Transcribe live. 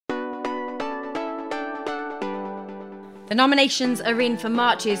The nominations are in for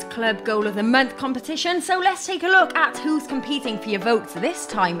March's Club Goal of the Month competition, so let's take a look at who's competing for your votes this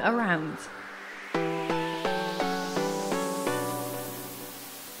time around. For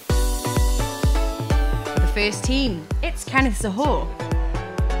the first team, it's Kenneth Zohore.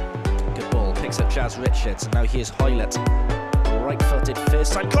 Good ball, picks up Jazz Richards, and now here's Hoylett. Right-footed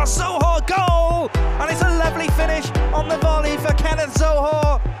first time cross, Zohore, goal! And it's a lovely finish on the volley for Kenneth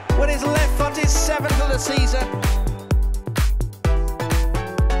Zohore with his left foot, his 7th of the season.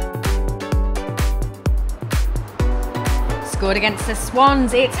 Scored against the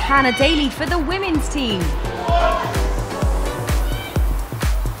Swans, it's Hannah Daley for the women's team.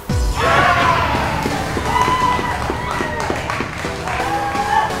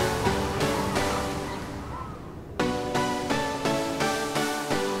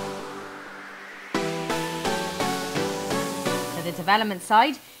 For the development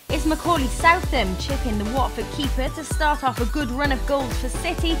side, it's Macauley Southam chipping the Watford keeper to start off a good run of goals for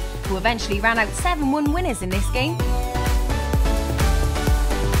City, who eventually ran out 7-1 winners in this game.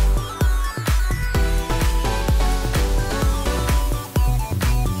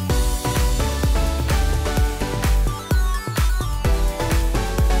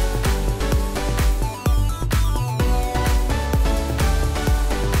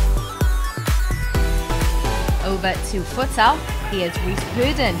 Over to Futsal, here's Rhys.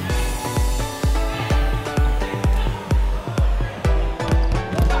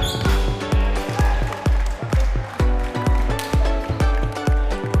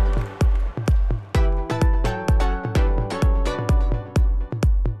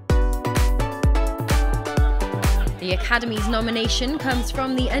 The Academy's nomination comes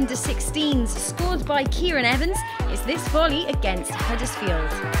from the under-16s, scored by Keiron Evans. It's this volley against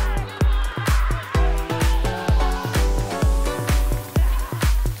Huddersfield.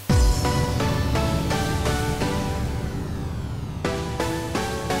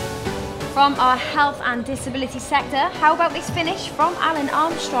 From our health and disability sector, how about this finish from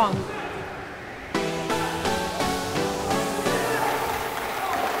Armstrong?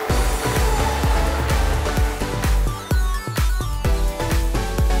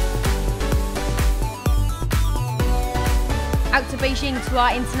 Out to Beijing to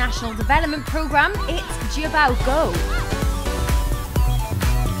our international development programme, it's Jiabao Go.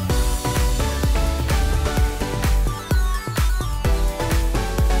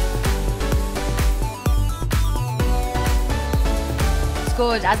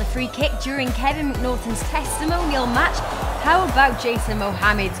 Scored as a free kick during Kevin McNaughton's testimonial match. How about Jason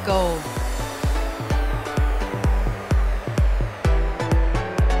Mohammad's goal?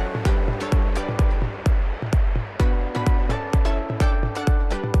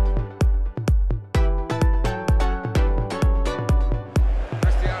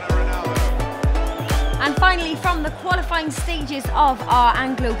 And finally, from the qualifying stages of our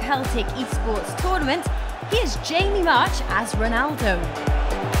Anglo-Celtic eSports tournament, here's Jamie March as Ronaldo.